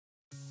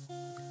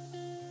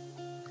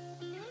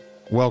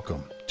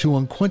Welcome to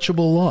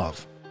Unquenchable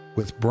Love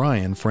with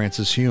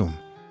Francis Hume.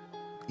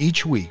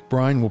 Each week,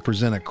 Brian will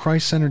present a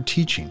Christ-centered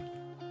teaching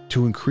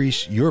to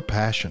increase your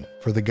passion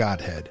for the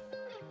Godhead.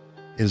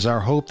 It is our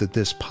hope that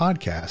this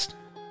podcast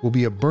will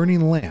be a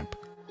burning lamp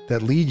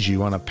that leads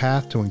you on a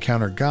path to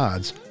encounter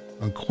God's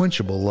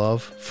unquenchable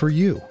love for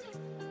you.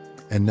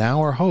 And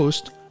now our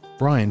host,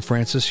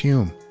 Francis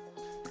Hume.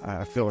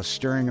 I feel a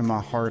stirring in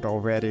my heart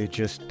already,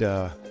 just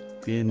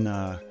being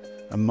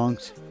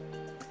amongst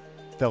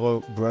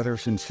fellow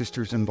brothers and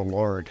sisters in the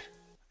Lord.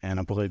 And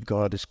I believe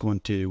God is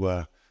going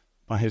to,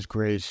 by His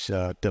grace,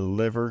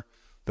 deliver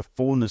the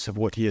fullness of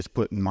what He has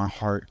put in my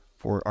heart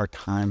for our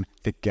time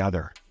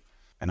together.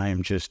 And I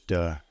am just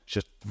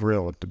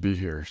thrilled to be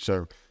here.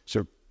 So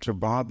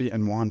Bobby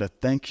and Wanda,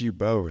 thank you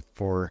both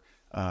for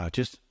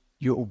just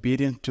your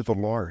obedience to the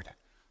Lord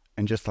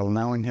and just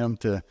allowing Him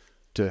to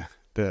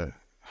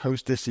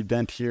host this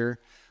event here.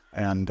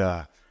 And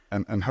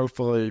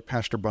hopefully,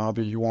 Pastor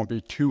Bobby, you won't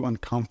be too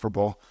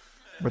uncomfortable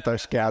with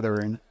us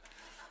gathering.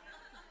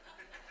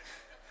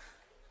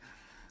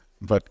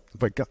 But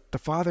God, the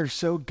Father's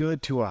so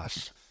good to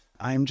us.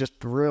 I am just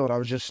thrilled. I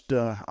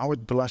was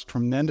blessed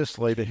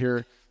tremendously to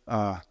hear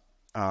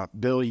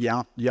Bill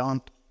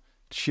Yount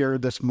share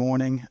this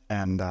morning,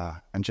 and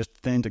just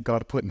the thing that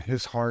God put in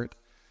his heart.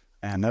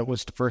 And that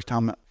was the first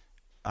time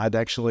I'd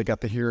actually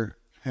got to hear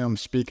him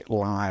speak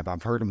live.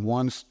 I've heard him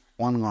once,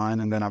 one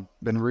line, and then I've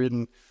been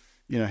reading,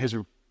 his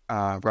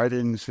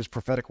writings, his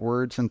prophetic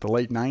words in the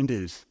late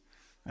 90s.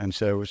 And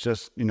so it's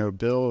just,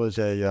 Bill is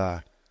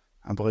I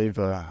believe,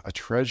 a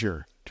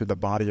treasure to the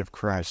body of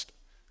Christ.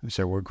 And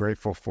so we're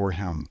grateful for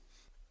him.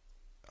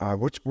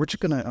 We're just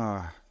going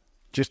to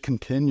just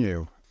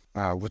continue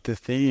with the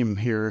theme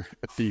here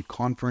at the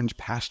conference,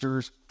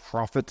 Pastors,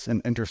 Prophets,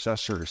 and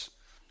Intercessors.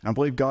 And I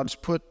believe God's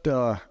put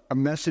a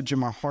message in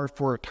my heart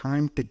for a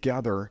time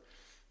together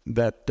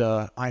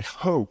that I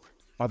hope,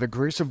 by the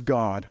grace of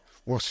God,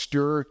 will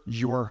stir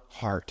your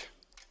heart.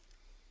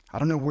 I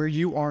don't know where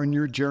you are in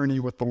your journey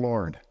with the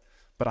Lord,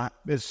 but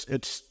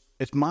it's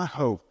my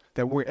hope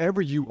that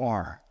wherever you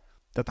are,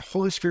 that the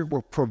Holy Spirit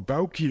will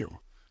provoke you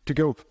to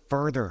go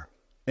further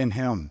in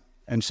Him.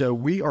 And so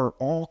we are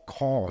all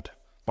called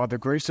by the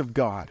grace of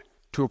God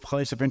to a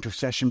place of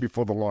intercession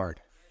before the Lord.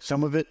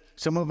 Some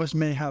of us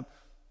may have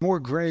more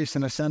grace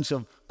in a sense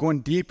of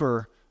going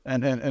deeper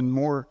and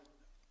more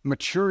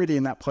maturity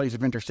in that place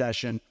of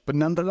intercession, but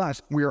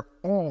nonetheless, we are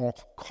all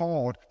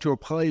called to a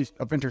place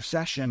of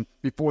intercession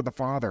before the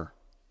Father.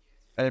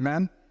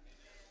 Amen?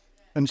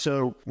 And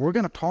so we're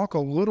going to talk a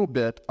little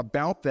bit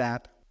about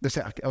that.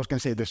 I was going to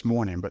say this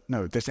morning, but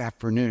no, this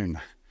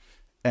afternoon.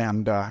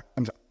 And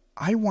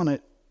I want to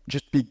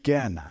just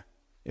begin,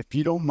 if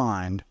you don't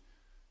mind,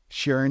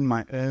 sharing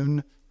my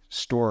own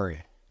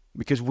story,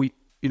 because we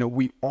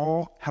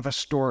all have a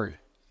story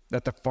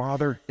that the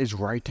Father is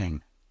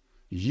writing.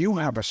 You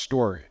have a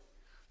story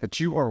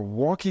that you are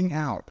walking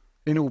out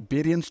in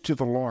obedience to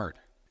the Lord.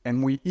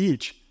 And we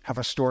each have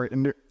a story.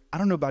 And I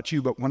don't know about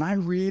you, but when I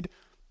read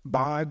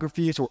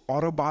biographies or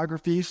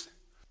autobiographies,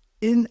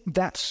 in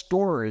that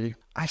story,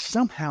 I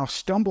somehow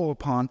stumble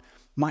upon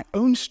my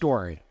own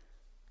story.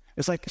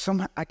 It's like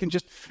somehow I can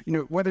just,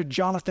 whether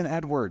Jonathan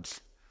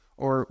Edwards,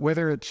 or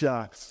whether it's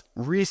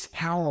Reese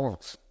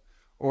Howells,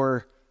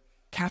 or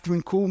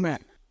Catherine Kuhlman,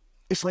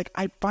 it's like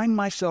I find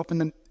myself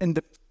in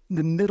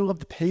the middle of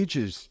the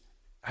pages.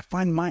 I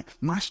find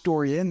my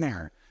story in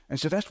there. And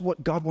so that's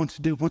what God wants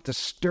to do. He wants to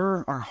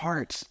stir our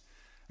hearts.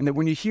 And that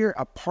when you hear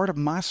a part of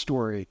my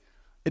story,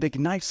 it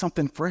ignites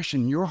something fresh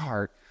in your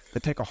heart to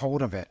take a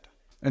hold of it.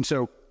 And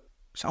so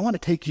I want to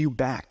take you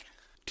back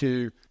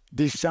to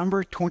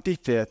December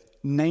 25th,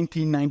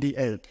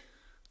 1998,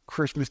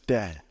 Christmas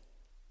Day.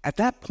 At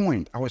that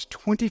point, I was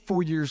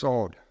 24 years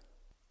old,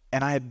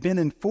 and I had been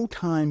in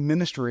full-time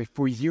ministry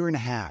for a year and a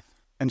half.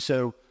 And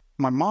so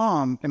my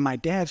mom and my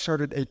dad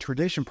started a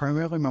tradition,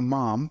 primarily my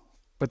mom,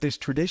 but this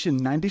tradition,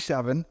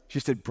 97,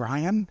 she said,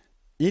 Brian,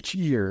 each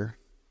year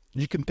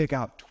you can pick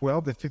out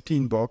 12 to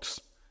 15 books.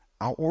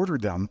 I'll order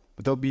them,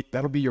 but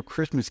that'll be your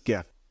Christmas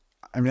gift.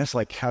 I mean, that's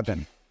like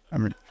heaven. I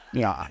mean,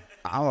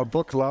 I'm a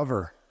book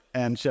lover.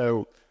 And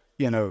so,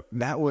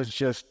 that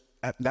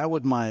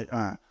was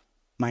my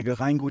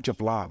language of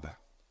love.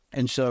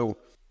 And so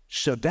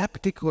that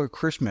particular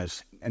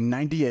Christmas in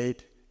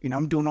 98,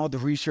 I'm doing all the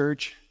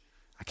research.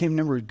 I can't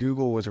remember if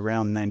Google was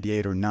around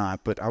 98 or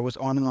not, but I was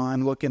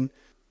online looking,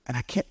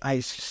 and I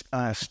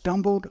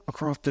stumbled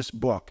across this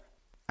book.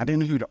 I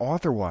didn't know who the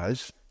author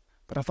was,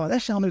 but I thought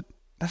that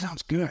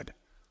sounds good.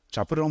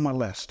 So I put it on my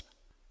list.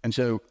 And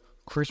so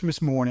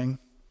Christmas morning,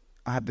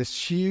 I had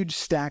this huge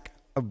stack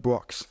of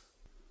books.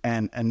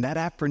 And that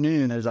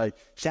afternoon, as I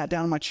sat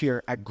down in my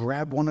chair, I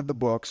grabbed one of the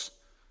books,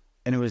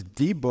 and it was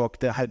the book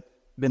that I had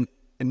been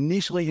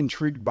initially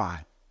intrigued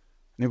by.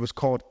 And it was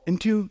called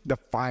Into the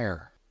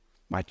Fire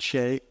by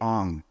Che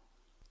Ong.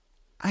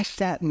 I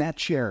sat in that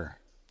chair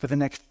for the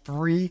next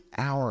 3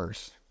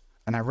 hours,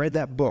 and I read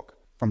that book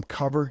from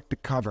cover to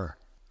cover.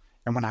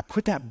 And when I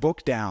put that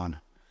book down,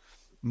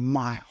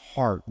 my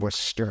heart was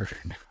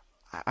stirred.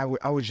 I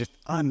was just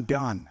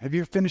undone. Have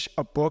you ever finished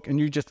a book and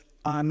you're just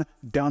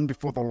undone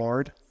before the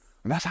Lord?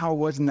 And that's how it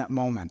was in that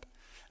moment.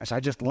 And so I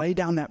just laid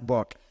down that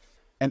book.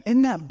 And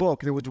in that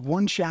book, there was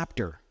one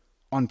chapter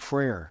on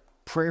prayer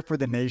for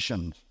the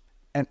nations.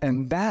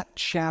 And that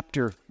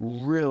chapter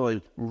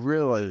really,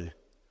 really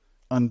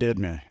undid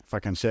me, if I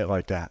can say it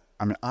like that.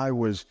 I mean, I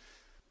was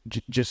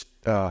just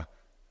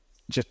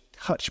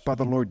touched by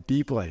the Lord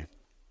deeply.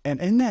 And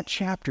in that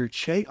chapter,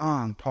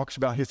 Che-Ang talks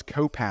about his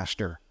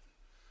co-pastor,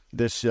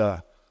 this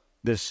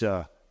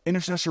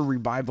intercessor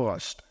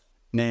revivalist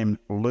named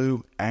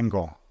Lou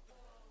Engle.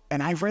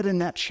 And I read in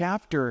that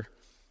chapter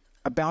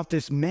about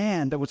this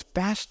man that was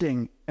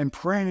fasting and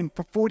praying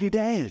for 40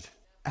 days.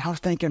 And I was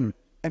thinking,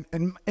 and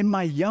in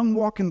my young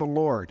walk in the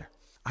Lord,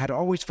 I had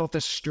always felt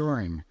this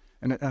stirring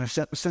and a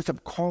sense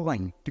of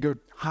calling to go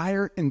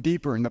higher and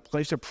deeper in the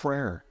place of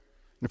prayer,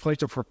 in the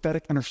place of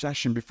prophetic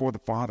intercession before the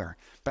Father.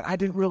 But I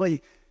didn't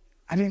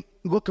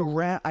look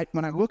around.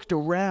 When I looked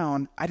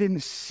around, I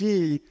didn't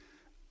see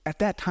at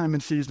that time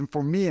and season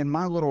for me and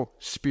my little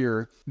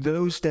sphere,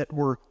 those that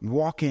were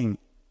walking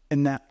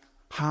in that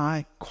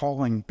high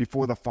calling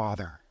before the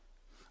Father.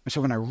 And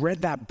so when I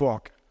read that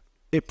book,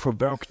 it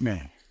provoked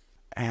me.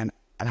 And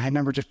I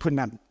remember just putting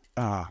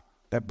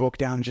that book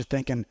down and just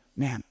thinking,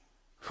 man,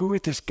 who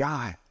is this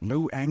guy,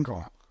 Lou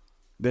Engle,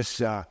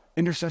 this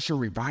intercessor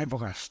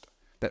revivalist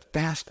that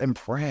fast and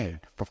pray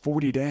for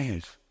 40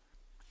 days?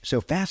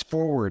 So fast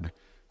forward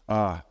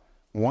 1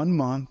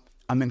 month,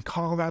 I'm in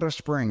Colorado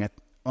Springs.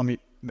 Let me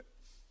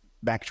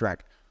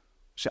backtrack.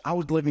 So I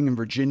was living in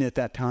Virginia at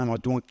that time. I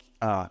was doing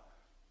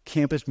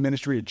campus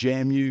ministry at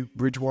JMU,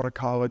 Bridgewater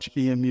College,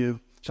 EMU.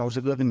 So I was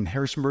living in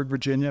Harrisonburg,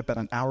 Virginia, about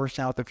an hour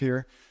south of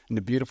here in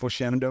the beautiful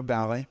Shenandoah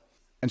Valley.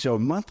 And so a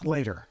month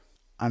later,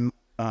 I'm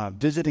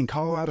visiting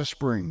Colorado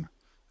Springs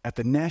at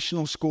the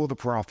National School of the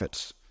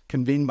Prophets,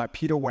 convened by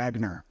Peter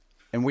Wagner.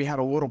 And we had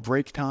a little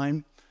break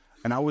time,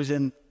 and I was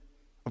in,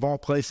 of all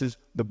places,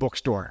 the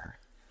bookstore.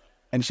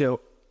 And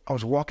so I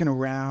was walking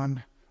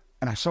around,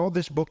 and I saw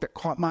this book that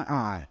caught my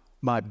eye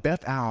by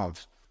Beth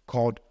Alves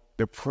called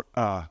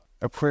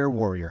A Prayer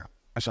Warrior.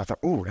 And so I thought,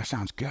 oh, that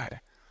sounds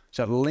good.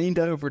 So I leaned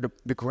over to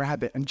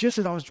grab it. And just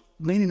as I was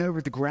leaning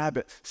over to grab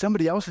it,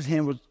 somebody else's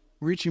hand was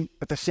reaching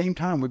at the same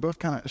time. We both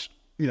kind of,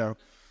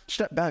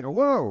 stepped back.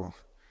 Whoa.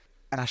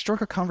 And I struck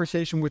a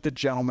conversation with the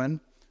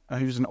gentleman.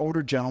 He was an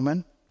older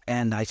gentleman.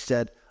 And I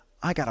said,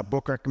 I got a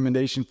book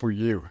recommendation for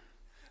you.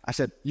 I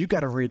said, you got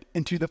to read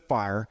Into the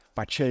Fire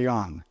by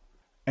Che-Ang.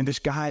 And this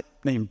guy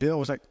named Bill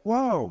was like,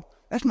 whoa,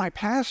 that's my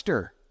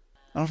pastor.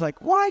 And I was like,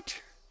 what?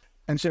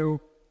 And so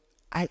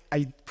I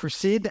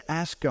proceeded to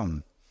ask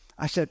him.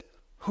 I said,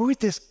 who is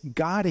this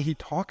guy that he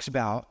talks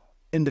about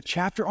in the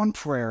chapter on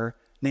prayer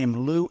named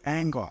Lou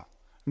Engle?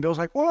 And Bill's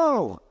like,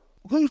 whoa,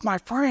 Lou's my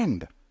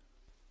friend.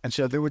 And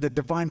so there was a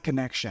divine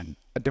connection,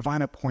 a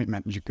divine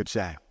appointment, you could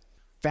say.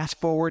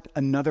 Fast forward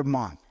another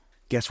month.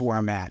 Guess where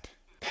I'm at?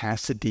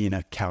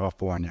 Pasadena,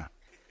 California.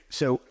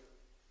 So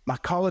my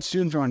college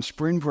students are on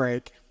spring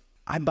break.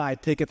 I buy a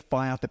ticket to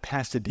fly out to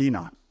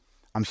Pasadena.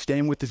 I'm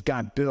staying with this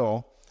guy,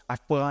 Bill. I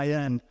fly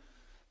in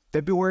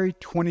February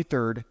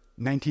 23rd,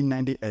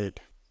 1998.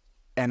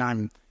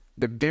 And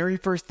the very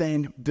first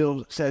thing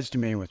Bill says to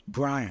me was,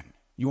 Brian,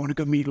 you want to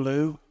go meet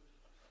Lou?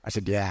 I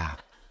said, yeah.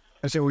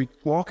 And so we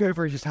walk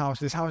over to his house.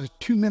 This house is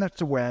 2 minutes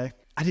away.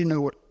 I didn't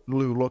know what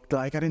Lou looked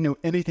like. I didn't know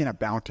anything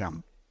about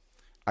him.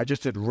 I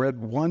just had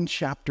read one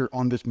chapter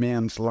on this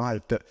man's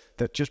life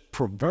that just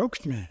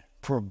provoked me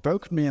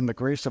in the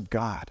grace of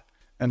God.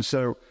 And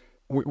so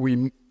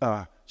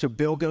so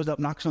Bill goes up,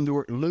 knocks on the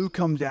door. Lou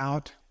comes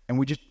out, and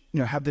we just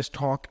have this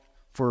talk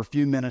for a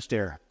few minutes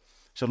there.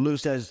 So Lou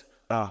says,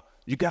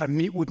 you got to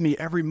meet with me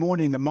every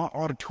morning in the Mott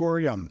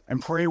Auditorium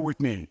and pray with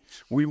me.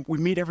 We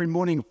meet every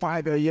morning at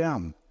 5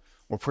 a.m.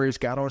 Well, praise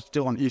God, I was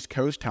still on East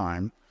Coast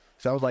time,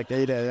 so I was like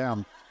 8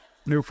 a.m.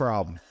 No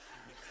problem.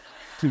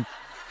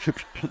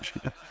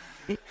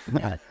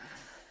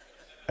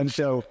 And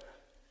so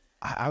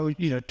I was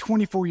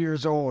 24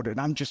 years old, and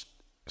I'm just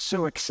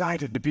so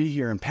excited to be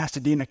here in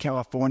Pasadena,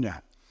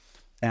 California.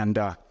 And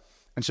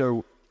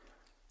so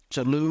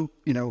Lou,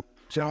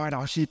 said, all right,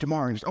 I'll see you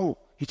tomorrow. And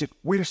he said,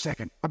 wait a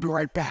second, I'll be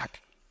right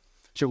back.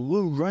 So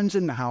Lou runs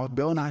in the house,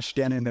 Bill and I are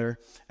standing there,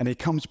 and he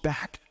comes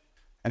back,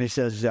 and he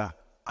says,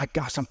 I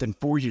got something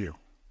for you.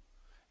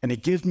 And he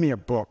gives me a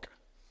book,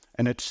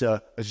 and it's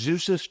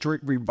Azusa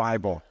Street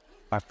Revival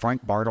by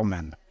Frank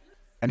Bartleman.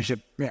 And he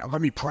said, man,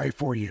 let me pray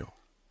for you.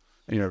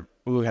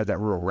 Lou had that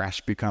real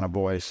raspy kind of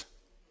voice.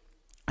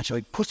 And so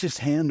he puts his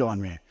hand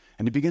on me,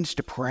 and he begins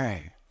to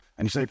pray.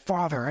 And he said,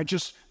 Father,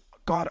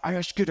 God, I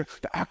ask you to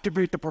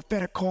activate the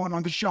prophetic calling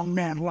on this young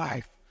man's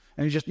life.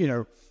 And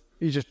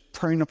he's just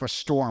praying up a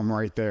storm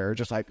right there,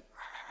 just like.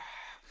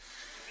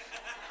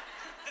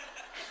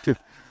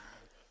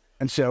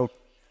 And so,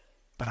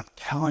 but I'm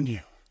telling you,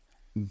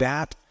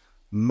 that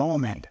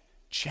moment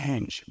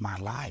changed my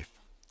life.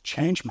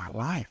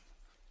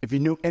 If you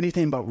know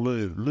anything about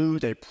Lou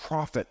is a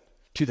prophet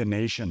to the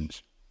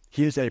nations.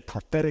 He is a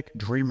prophetic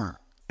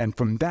dreamer. And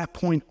from that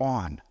point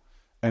on,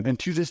 And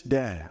to this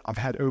day, I've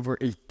had over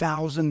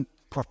 1,000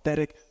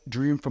 prophetic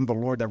dreams from the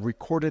Lord that I've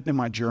recorded in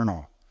my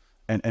journal.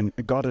 And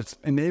God has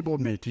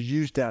enabled me to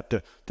use that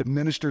to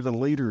minister to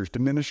leaders, to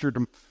minister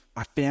to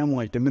my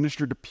family, to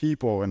minister to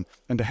people, and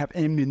to have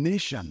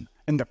ammunition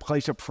in the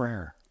place of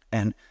prayer.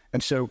 And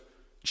so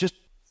just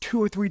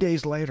 2 or 3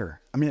 days later,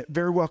 I mean, it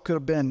very well could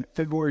have been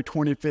February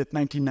 25th,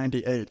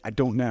 1998. I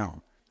don't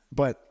know.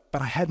 But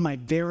I had my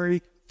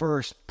very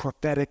first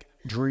prophetic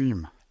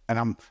dream. And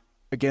I'm,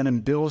 again, in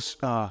Bill's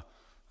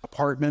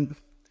apartment.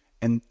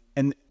 And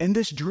in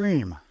this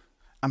dream,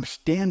 I'm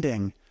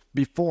standing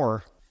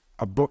before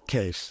a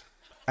bookcase.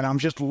 And I'm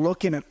just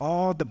looking at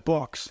all the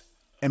books.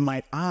 And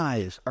my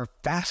eyes are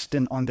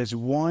fastened on this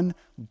one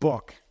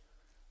book.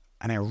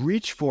 And I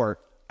reach for it,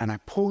 and I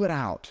pull it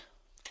out.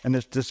 And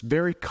it's this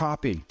very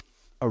copy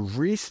of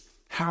Reese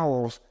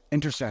Howell's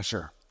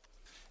Intercessor.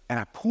 And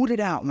I pulled it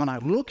out, and when I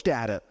looked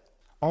at it,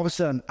 all of a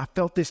sudden, I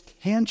felt this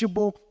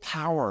tangible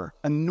power,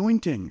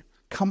 anointing,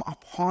 come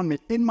upon me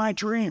in my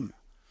dream.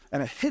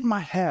 And it hit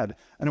my head,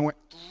 and it went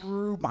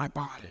through my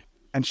body.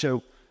 And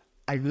so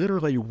I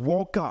literally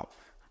woke up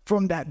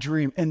from that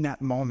dream in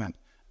that moment.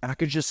 And I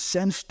could just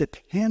sense the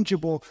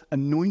tangible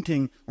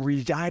anointing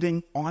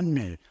residing on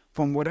me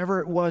from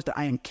whatever it was that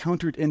I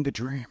encountered in the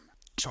dream.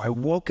 So I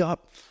woke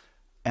up,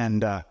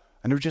 and it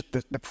was just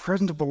the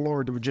presence of the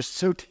Lord that was just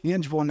so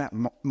tangible in that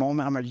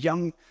moment. I'm a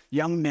young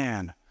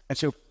man. And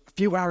so a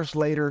few hours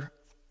later,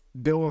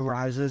 Bill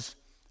arises,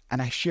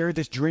 and I share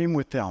this dream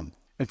with them.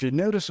 If you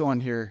notice on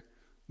here,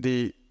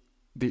 the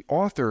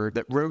author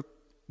that wrote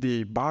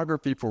the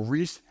biography for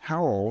Reese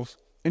Howell's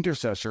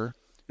Intercessor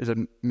is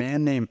a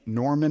man named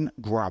Norman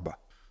Grubb.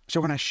 So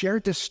when I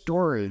shared this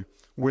story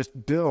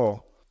with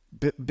Bill,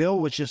 Bill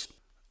was just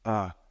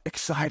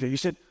excited. He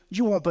said,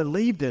 "You won't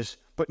believe this,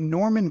 but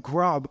Norman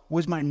Grubb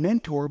was my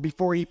mentor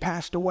before he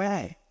passed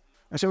away."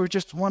 And so it was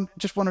just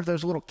one of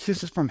those little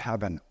kisses from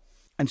heaven.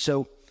 And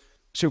so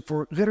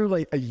for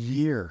literally a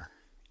year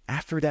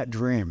after that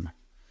dream,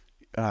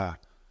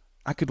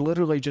 I could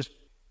literally just,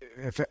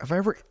 if I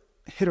ever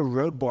hit a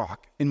roadblock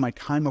in my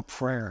time of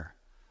prayer,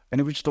 and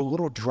it was just a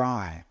little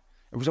dry,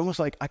 it was almost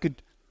like I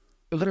could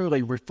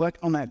literally reflect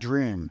on that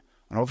dream,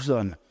 and all of a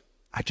sudden,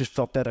 I just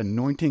felt that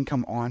anointing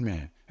come on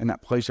me in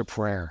that place of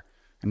prayer,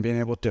 and being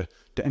able to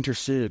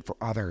intercede for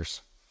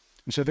others.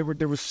 And so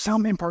there was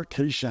some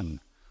impartation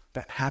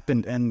that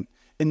happened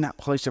in that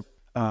place of,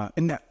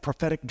 in that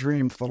prophetic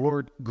dream the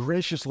Lord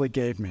graciously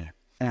gave me.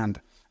 And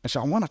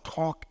so I want to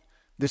talk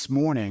this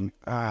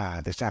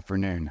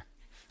afternoon.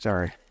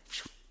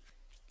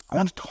 I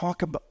want to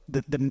talk about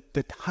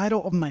the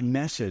title of my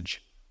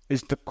message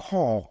is The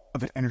Call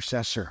of an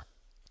Intercessor.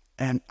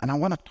 And I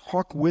want to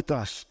talk with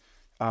us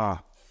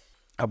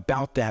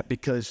about that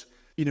because,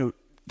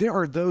 there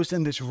are those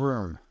in this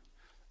room,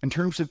 in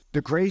terms of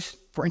the grace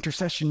for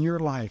intercession in your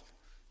life,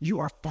 you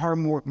are far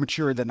more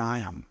mature than I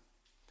am.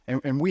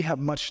 And we have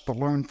much to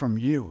learn from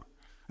you.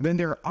 And then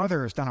there are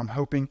others that I'm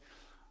hoping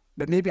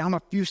that maybe I'm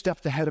a few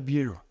steps ahead of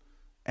you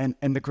and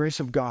the grace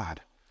of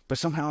God. But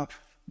somehow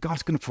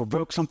God's going to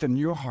provoke something in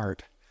your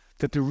heart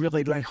that to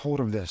really lay hold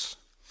of this.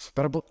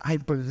 But I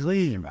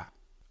believe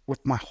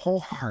with my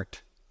whole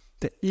heart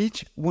that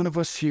each one of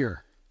us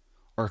here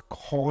are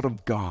called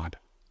of God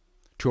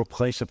to a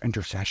place of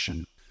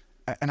intercession.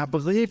 And I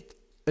believe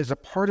as a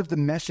part of the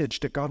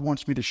message that God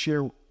wants me to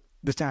share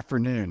this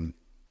afternoon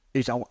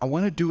is I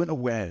want to do it in a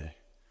way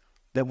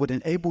that would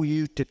enable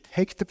you to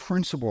take the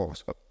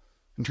principles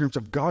in terms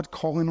of God's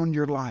calling on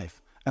your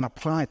life and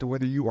apply it to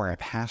whether you are a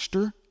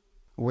pastor,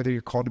 or whether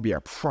you're called to be a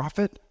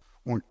prophet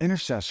or an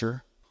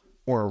intercessor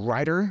or a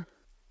writer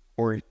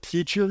or a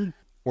teacher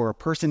or a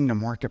person in the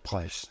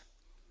marketplace.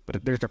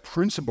 But there's a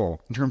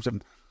principle in terms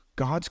of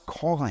God's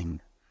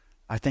calling,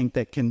 I think,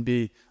 that can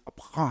be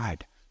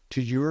applied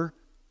to your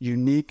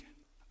unique,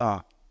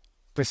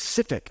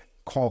 specific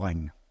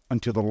calling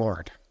unto the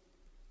Lord.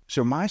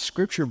 So my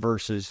scripture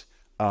verses,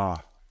 I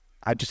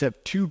just have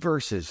 2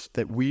 verses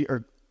that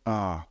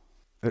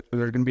that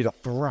are going to be the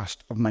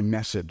thrust of my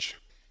message.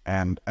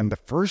 And the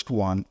first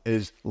one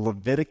is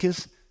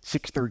Leviticus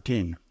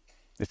 6:13.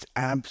 It's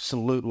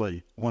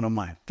absolutely one of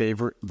my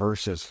favorite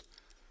verses.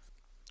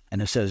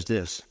 And it says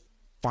this: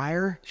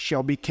 "Fire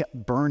shall be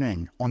kept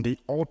burning on the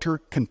altar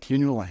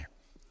continually.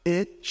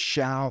 It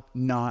shall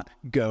not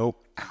go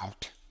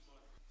out."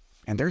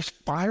 And there's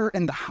fire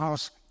in the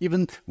house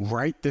even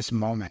right this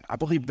moment. I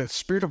believe the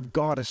Spirit of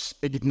God is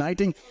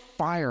igniting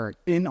fire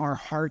in our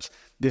hearts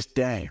this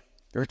day.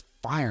 There's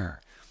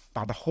fire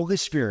by the Holy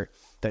Spirit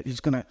that He's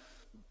going to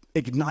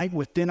ignite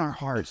within our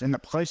hearts in the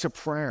place of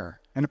prayer,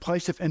 in a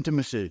place of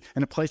intimacy,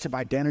 in a place of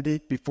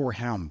identity before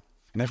Him.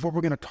 And that's what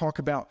we're going to talk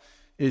about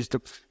is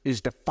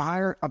the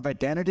fire of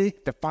identity,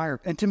 the fire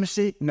of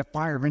intimacy, and the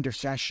fire of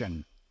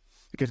intercession.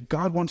 Because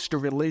God wants to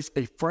release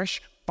a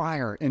fresh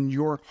fire in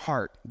your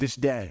heart this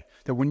day,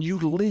 that when you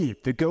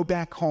leave to go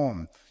back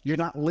home, you're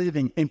not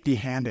living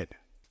empty-handed,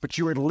 but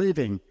you are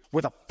living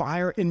with a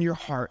fire in your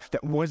heart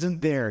that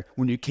wasn't there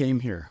when you came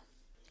here.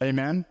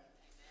 Amen?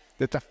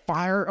 that the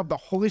fire of the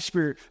Holy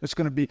Spirit is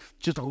going to be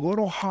just a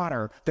little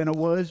hotter than it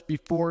was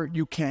before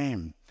you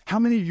came. How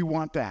many of you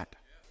want that?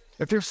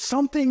 If there's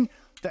something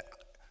that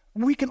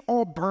we can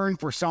all burn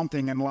for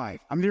something in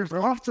life. I mean, there's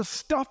lots of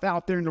stuff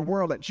out there in the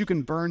world that you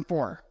can burn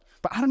for.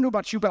 But I don't know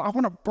about you, but I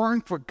want to burn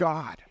for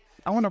God.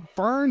 I want to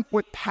burn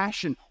with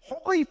passion,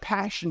 holy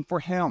passion for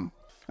Him.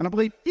 And I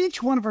believe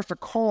each one of us are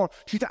called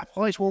to that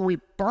place where we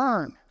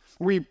burn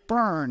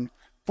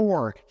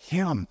for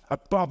Him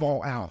above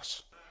all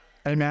else.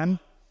 Amen?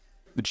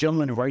 The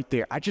gentleman right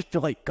there, I just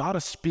feel like God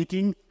is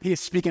speaking. He is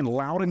speaking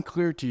loud and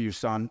clear to you,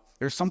 son.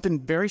 There's something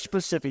very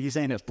specific. He's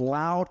saying it's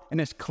loud and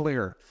it's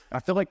clear. And I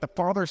feel like the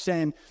Father is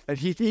saying that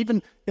He's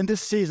even in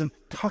this season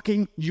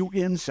tucking you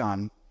in,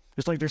 son.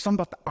 It's like there's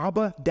something about the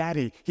Abba,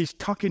 Daddy. He's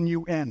tucking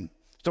you in.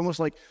 It's almost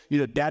like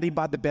you're the daddy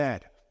by the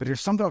bed. But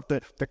there's something about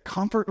the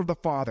comfort of the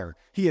Father.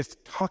 He is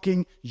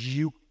tucking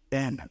you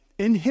in.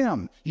 In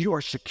Him, you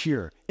are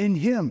secure. In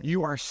Him,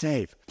 you are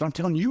safe. So I'm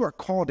telling you, you are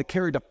called to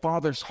carry the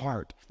Father's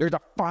heart. There's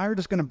a fire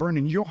that's going to burn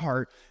in your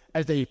heart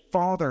as a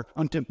father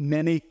unto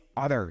many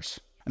others.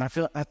 And I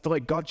feel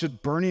like God's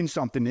just burning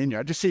something in you.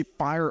 I just see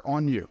fire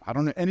on you. I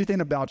don't know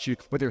anything about you,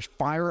 but there's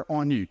fire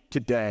on you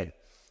today.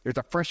 There's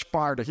a fresh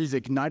fire that He's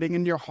igniting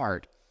in your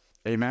heart.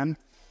 Amen?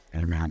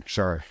 Amen.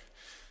 Sorry.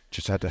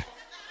 Just had to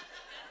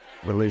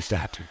release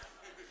that.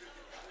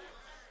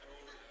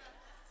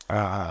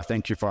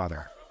 Thank you,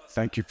 Father.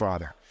 Thank you,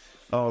 Father.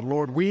 Oh,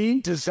 Lord,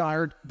 we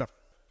desired the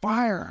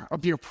fire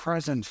of your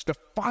presence, the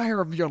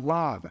fire of your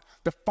love,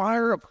 the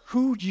fire of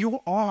who you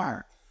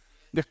are,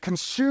 the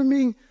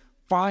consuming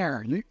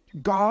fire.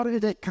 God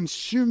is a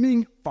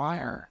consuming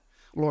fire,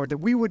 Lord, that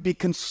we would be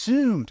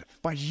consumed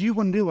by you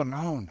and you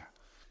alone.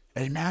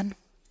 Amen?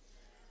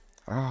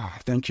 Oh,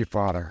 thank you,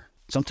 Father.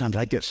 Sometimes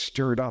I get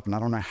stirred up and I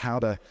don't know how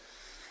to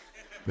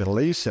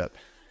release it.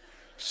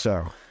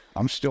 So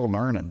I'm still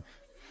learning.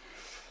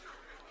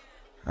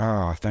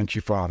 Oh, thank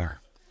you, Father.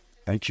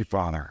 Thank you,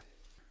 Father.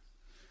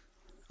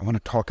 I want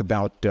to talk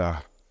about,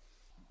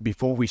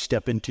 before we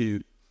step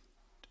into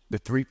the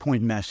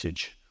 3-point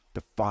message,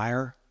 the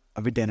fire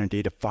of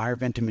identity, the fire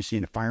of intimacy,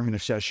 and the fire of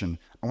intercession,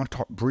 I want to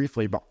talk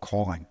briefly about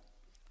calling.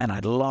 And I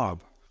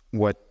love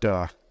what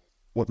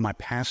my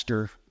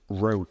pastor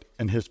wrote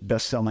in his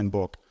best-selling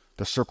book,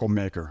 The Circle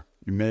Maker.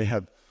 You may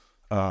have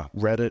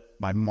read it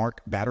by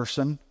Mark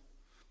Batterson.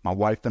 My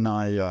wife and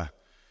I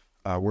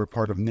we're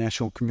part of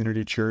National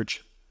Community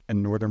Church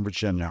in Northern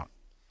Virginia.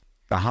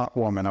 The hot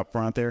woman up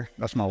front there,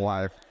 that's my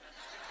wife.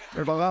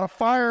 There's a lot of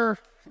fire.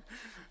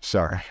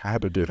 Sorry, I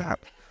had to do that.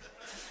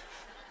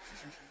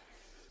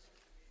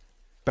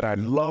 But I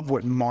love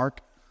what Mark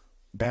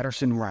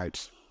Batterson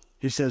writes.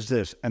 He says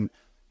this, and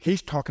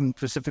he's talking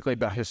specifically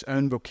about his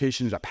own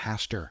vocation as a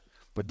pastor.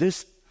 But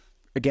this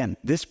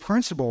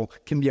principle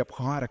can be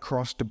applied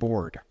across the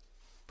board.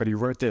 But he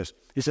wrote this.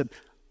 He said,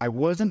 I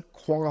wasn't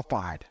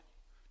qualified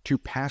to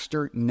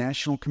pastor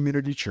National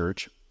Community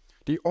Church.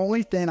 The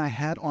only thing I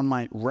had on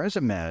my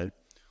resume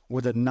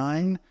was a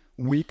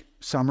 9-week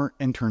summer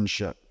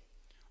internship.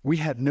 We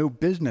had no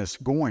business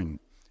going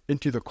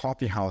into the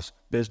coffee house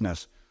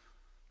business.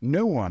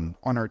 No one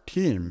on our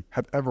team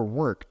had ever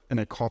worked in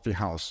a coffee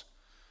house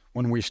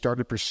when we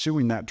started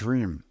pursuing that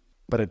dream.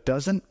 But it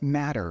doesn't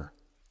matter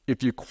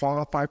if you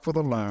qualify for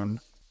the loan,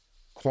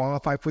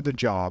 qualify for the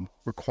job,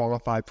 or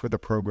qualify for the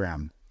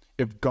program.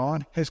 If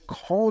God has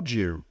called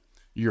you,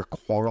 you're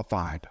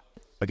qualified.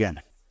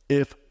 Again,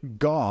 if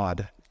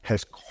God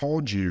has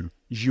called you,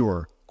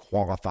 you're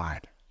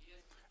qualified.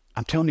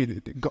 I'm telling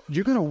you,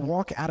 you're going to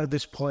walk out of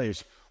this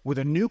place with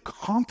a new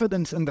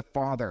confidence in the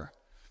Father.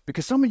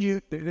 Because some of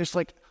you, there's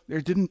like,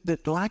 the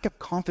lack of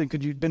confidence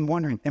because you've been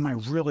wondering, am I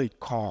really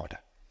called?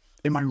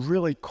 Am I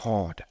really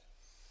called?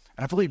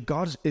 And I believe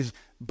God is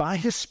by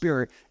His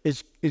Spirit,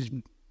 is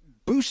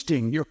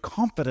boosting your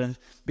confidence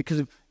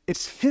because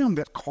it's Him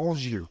that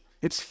calls you.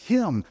 It's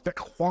Him that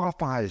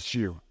qualifies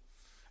you.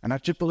 And I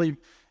just believe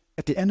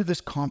at the end of this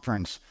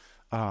conference,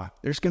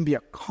 there's going to be a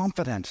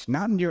confidence,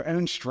 not in your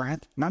own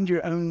strength, not in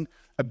your own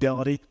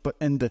ability, but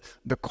in the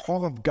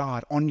call of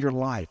God on your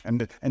life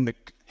and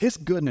His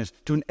goodness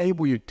to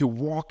enable you to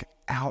walk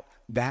out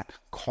that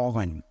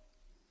calling.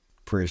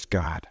 Praise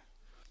God.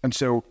 And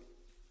so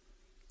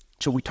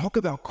we talk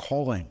about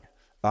calling.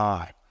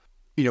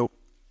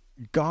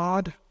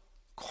 God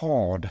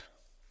called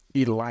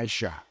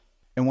Elisha.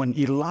 And when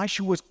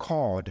Elisha was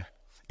called,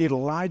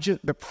 Elijah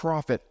the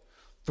prophet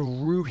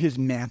threw his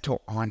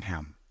mantle on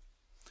him.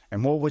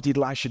 And what was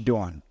Elisha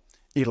doing?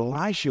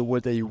 Elisha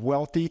was a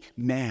wealthy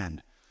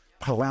man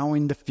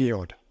plowing the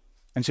field.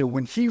 And so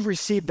when he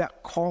received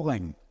that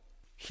calling,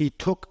 he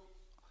took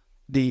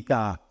the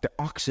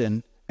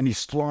oxen and he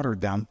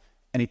slaughtered them,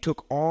 and he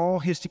took all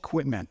his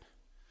equipment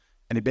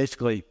and he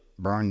basically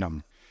burned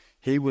them.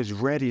 He was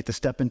ready to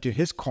step into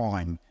his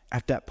calling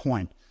at that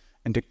point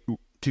and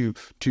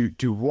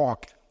to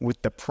walk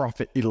with the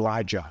prophet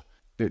Elijah.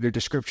 There's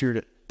a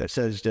scripture that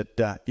says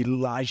that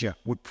Elijah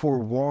would pour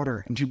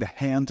water into the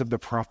hands of the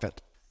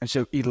prophet. And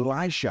so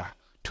Elisha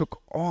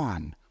took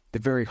on the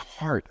very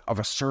heart of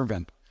a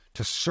servant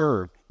to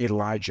serve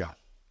Elijah.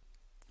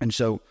 And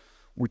so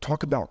we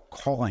talk about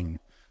calling,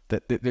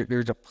 that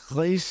there's a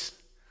place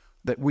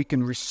that we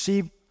can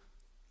receive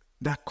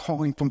that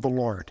calling from the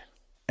Lord.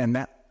 And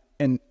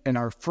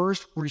our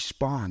first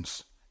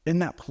response in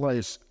that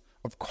place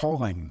of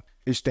calling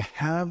is to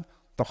have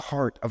the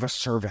heart of a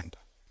servant,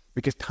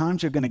 because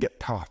times are going to get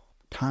tough.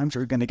 Times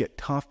are going to get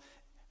tough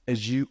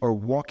as you are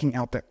walking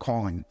out that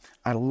calling.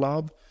 I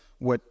love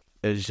what,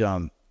 as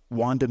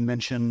Wanda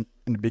mentioned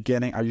in the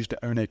beginning, I used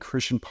to own a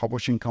Christian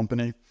publishing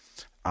company.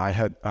 I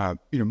had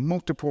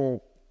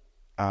multiple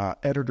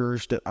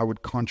editors that I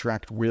would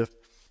contract with,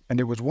 and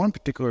there was one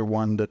particular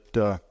one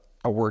that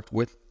I worked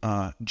with,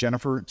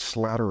 Jennifer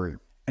Slattery,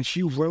 and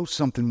she wrote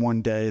something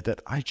one day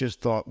that I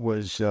just thought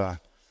was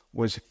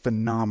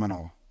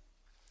phenomenal.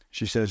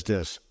 She says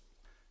this: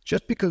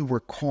 just because we're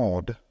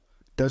called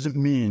doesn't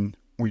mean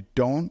we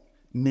don't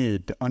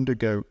need to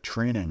undergo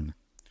training.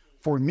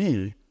 For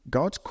me,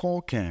 God's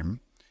call came,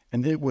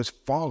 and it was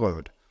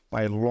followed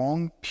by a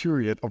long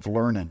period of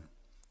learning.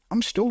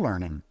 I'm still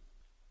learning,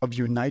 of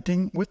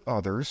uniting with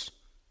others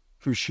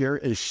who share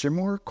a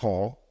similar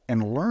call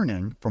and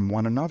learning from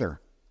one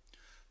another,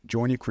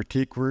 joining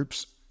critique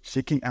groups,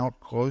 seeking out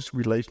close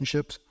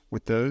relationships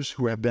with those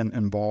who have been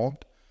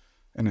involved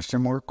in a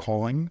similar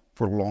calling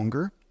for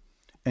longer,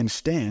 and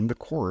staying the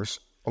course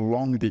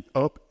along the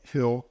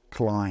uphill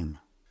climb.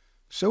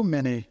 So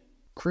many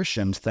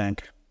Christians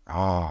think,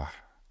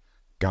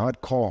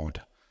 God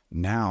called,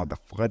 now the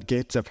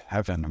floodgates of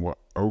heaven will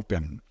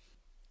open.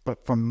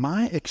 But from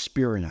my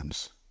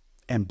experience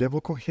and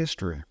biblical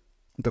history,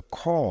 the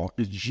call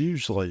is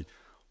usually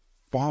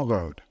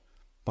followed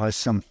by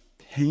some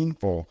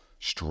painful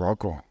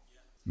struggle.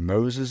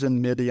 Moses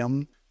in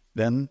Midian,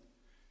 then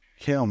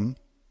him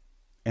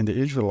and the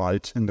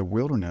Israelites in the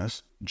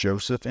wilderness,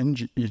 Joseph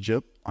in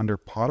Egypt under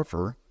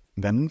Potiphar,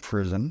 then in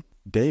prison,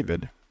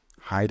 David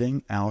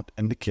hiding out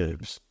in the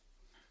caves.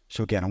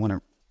 So again, I want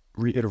to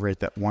reiterate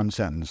that one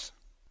sentence,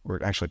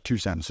 or actually two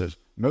sentences.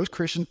 Most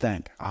Christians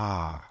think,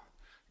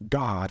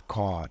 God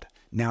called,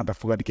 now the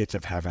floodgates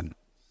of heaven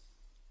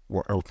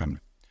were open.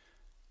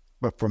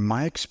 But from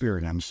my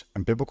experience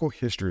and biblical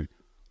history,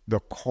 the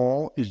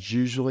call is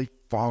usually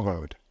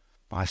followed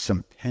by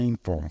some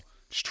painful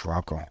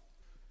struggle.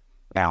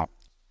 Now,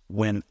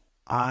 when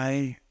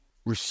I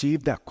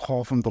received that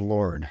call from the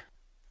Lord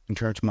in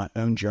terms of my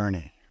own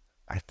journey,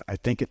 I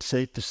think it's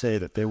safe to say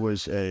that there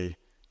was a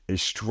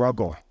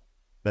struggle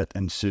that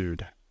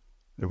ensued.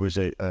 There was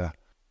a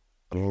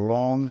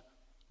long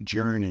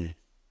journey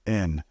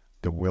in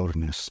the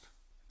wilderness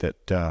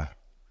that I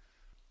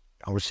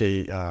would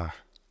say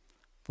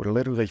for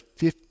literally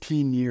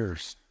 15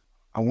 years,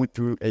 I went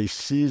through a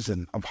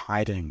season of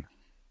hiding.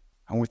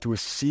 I went through a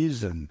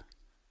season,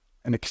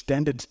 an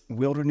extended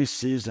wilderness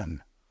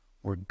season,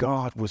 where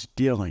God was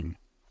dealing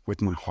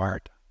with my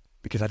heart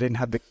because I didn't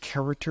have the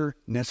character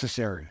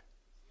necessary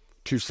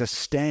to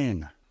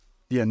sustain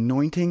the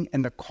anointing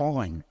and the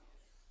calling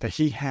that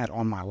He had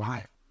on my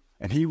life.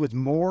 And He was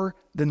more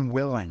than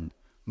willing,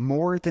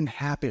 more than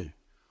happy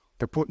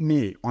to put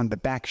me on the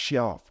back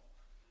shelf,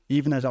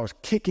 even as I was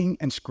kicking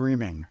and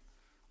screaming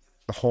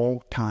the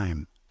whole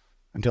time,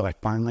 until I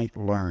finally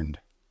learned,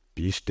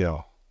 be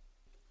still.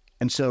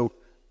 And so,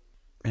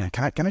 man,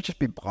 can I just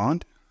be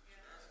blunt?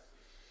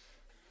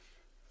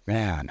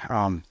 Man,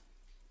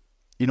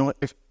 you know what?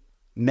 If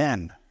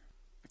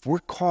we're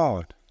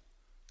called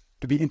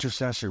to be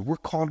intercessor, we're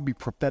called to be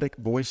prophetic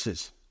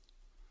voices,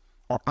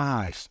 our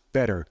eyes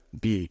better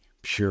be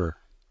pure.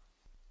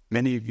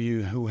 Many of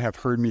you who have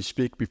heard me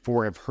speak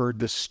before have heard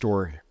this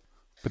story.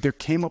 But there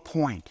came a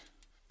point,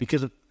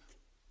 because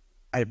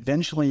I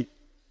eventually,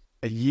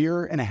 a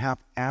year and a half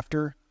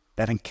after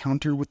that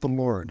encounter with the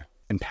Lord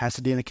in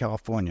Pasadena,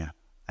 California,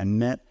 I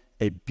met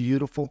a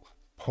beautiful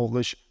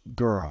Polish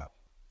girl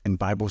in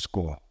Bible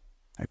school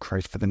at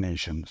Christ for the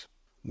Nations.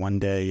 One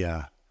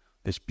day,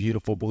 this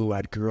beautiful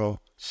blue-eyed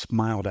girl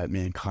smiled at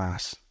me in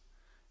class,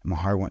 and my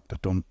heart went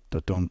da-dum,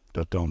 da-dum,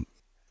 da-dum.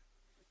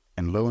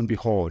 And lo and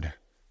behold,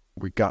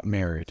 we got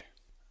married.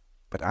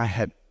 But I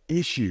had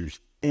issues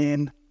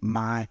in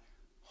my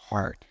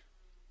heart.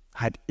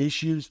 I had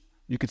issues,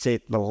 you could say,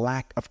 the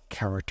lack of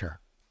character.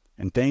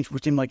 And things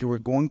would seem like they were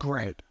going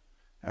great.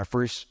 Our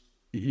first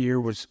year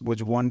was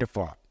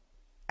wonderful.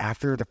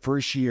 After the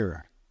first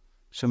year,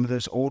 some of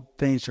those old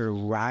things are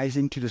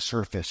rising to the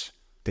surface.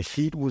 The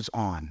heat was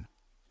on.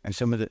 And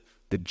some of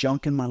the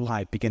junk in my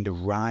life began to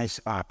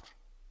rise up.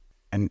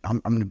 And I'm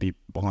going to be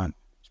blunt,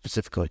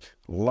 specifically.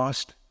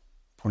 Lust,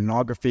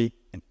 pornography,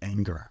 and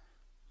anger.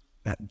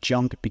 That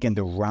junk began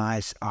to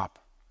rise up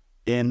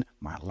in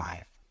my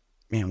life.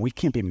 Man, we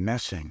can't be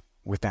messing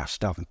with that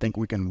stuff and think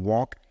we can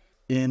walk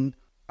in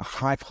a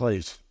high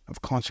place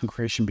of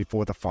consecration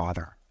before the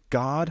Father.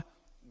 God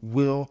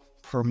will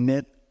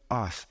permit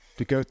us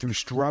to go through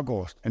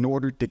struggles in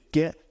order to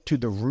get to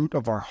the root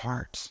of our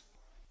hearts.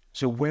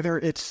 So whether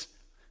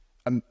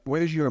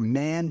you're a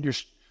man,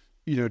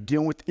 you're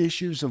dealing with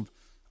issues of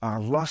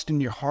lust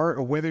in your heart,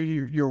 or whether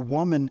you're a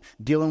woman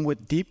dealing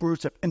with deep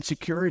roots of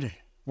insecurity,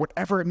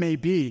 whatever it may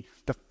be,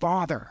 the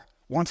Father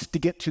wants to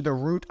get to the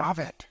root of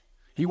it.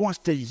 He wants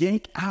to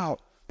yank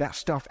out that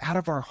stuff out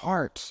of our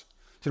hearts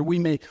so that we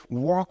may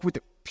walk with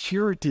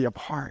purity of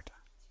heart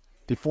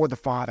before the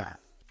Father.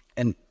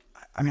 And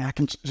I mean, I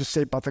can just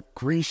say about the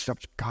grace of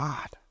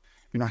God.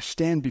 You know, I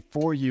stand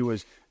before you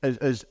as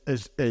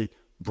a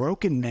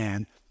broken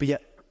man, but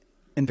yet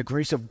in the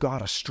grace of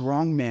God, a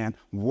strong man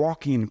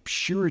walking in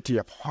purity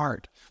of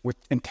heart with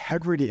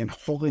integrity and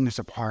holiness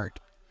of heart.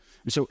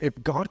 And so if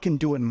God can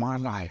do it in my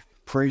life,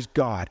 praise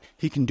God,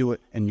 he can do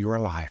it in your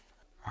life.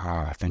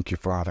 Thank you,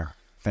 Father.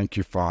 Thank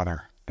you,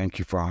 Father. Thank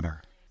you,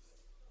 Father.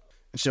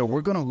 So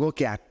we're going to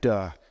look at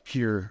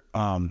here,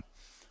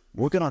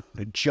 we're going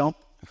to jump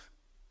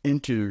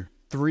into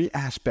three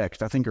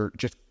aspects I think are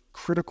just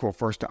critical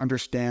for us to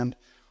understand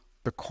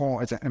the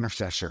call as an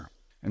intercessor.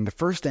 And the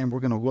first thing we're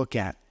going to look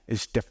at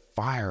is the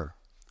fire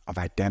of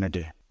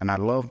identity. And I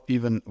love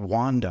even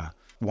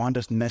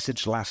Wanda's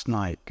message last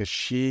night, because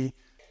she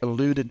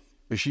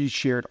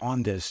shared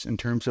on this in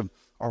terms of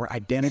our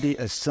identity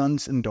as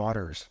sons and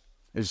daughters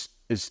is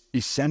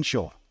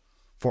essential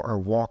for our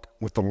walk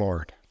with the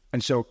Lord.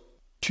 And so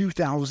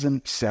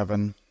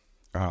 2007,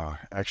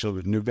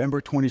 actually November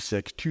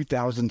 26,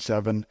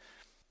 2007,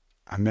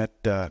 I'm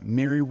at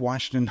Mary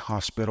Washington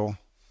Hospital.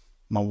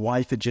 My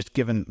wife had just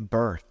given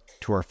birth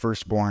to our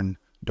firstborn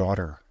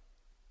daughter.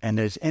 And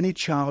as any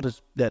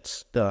child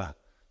that's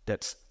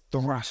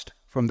thrust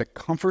from the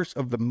comforts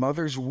of the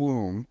mother's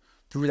womb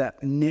through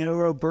that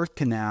narrow birth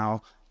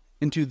canal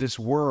into this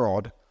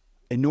world,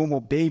 a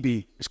normal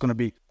baby is going to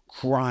be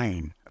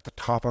crying at the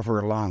top of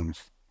her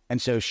lungs.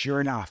 And so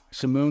sure enough,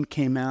 Simone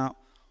came out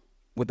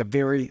with a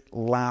very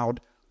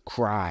loud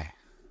cry.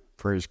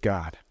 Praise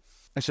God.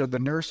 And so the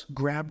nurse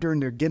grabbed her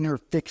and they're getting her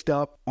fixed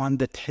up on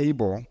the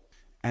table.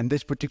 And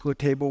this particular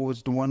table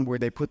was the one where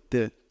they put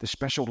the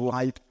special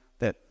light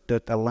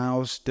that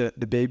allows the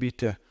baby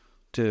to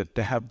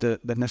have the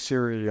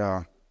necessary,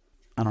 I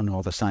don't know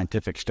all the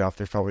scientific stuff.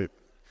 There's probably,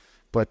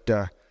 but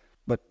the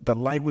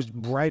light was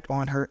bright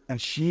on her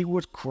and she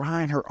was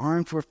crying. Her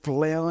arms were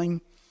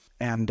flailing,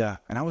 and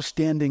I was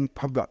standing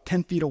probably about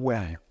 10 feet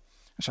away.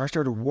 So I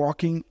started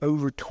walking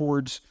over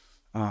towards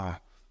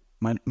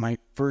my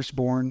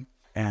firstborn,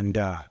 and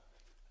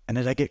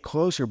as I get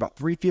closer, about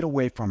 3 feet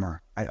away from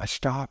her, I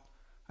stopped.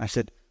 I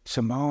said,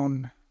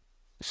 Simone,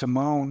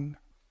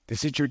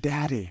 this is your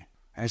daddy.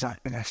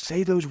 And I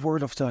say those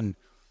words, all of a sudden,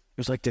 it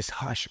was like this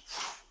hush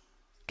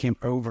came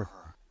over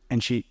her.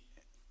 And she,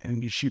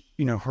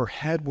 you know, her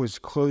head was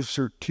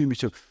closer to me.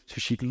 So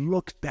she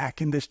looked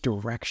back in this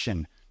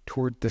direction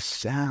toward the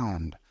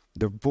sound,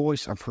 the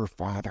voice of her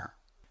father.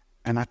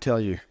 And I tell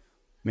you,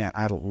 man,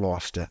 I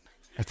lost it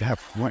at that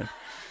point.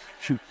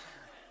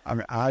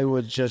 I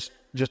was just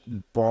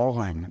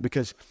bawling,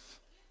 because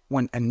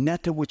when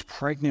Annetta was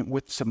pregnant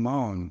with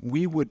Simone,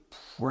 we would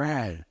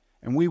pray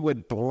and we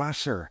would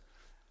bless her.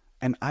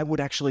 And I would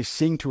actually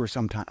sing to her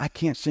sometimes. I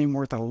can't sing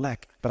worth a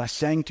lick, but I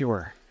sang to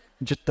her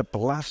just to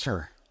bless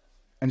her.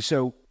 And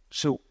so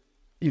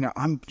you know,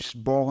 I'm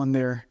just bawling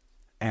there.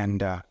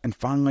 And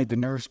finally the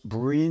nurse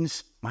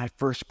brings my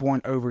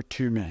firstborn over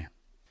to me.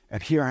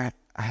 And here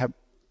I have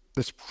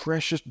this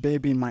precious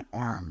baby in my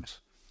arms.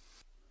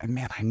 And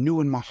man, I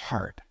knew in my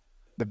heart,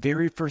 the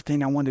very first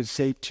thing I wanted to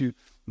say to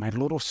my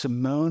little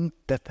Simone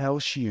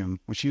Francis Hume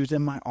when she was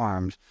in my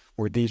arms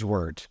were these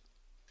words: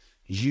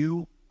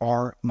 "You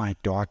are my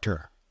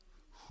daughter,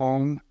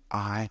 whom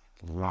I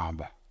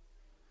love.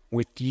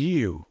 With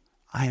you,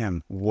 I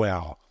am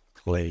well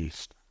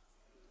pleased."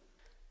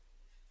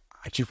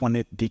 I just want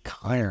to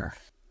declare,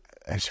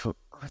 as her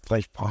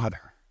earthly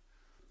father,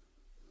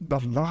 the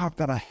love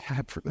that I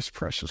had for this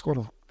precious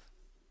little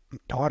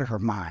daughter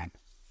of mine.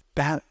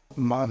 That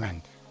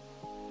moment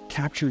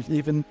captures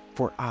even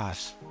for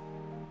us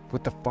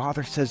what the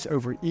Father says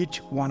over each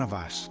one of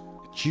us: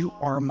 "You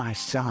are my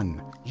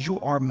son, you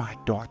are my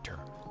daughter,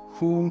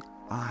 whom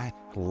I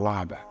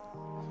love.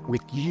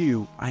 With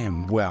you, I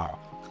am well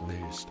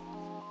pleased."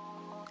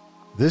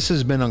 This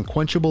has been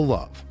Unquenchable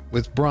Love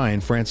with Brian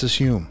Francis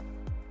Hume.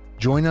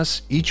 Join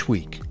us each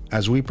week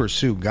as we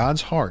pursue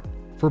God's heart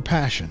for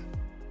passion,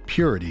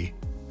 purity,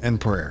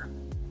 and prayer.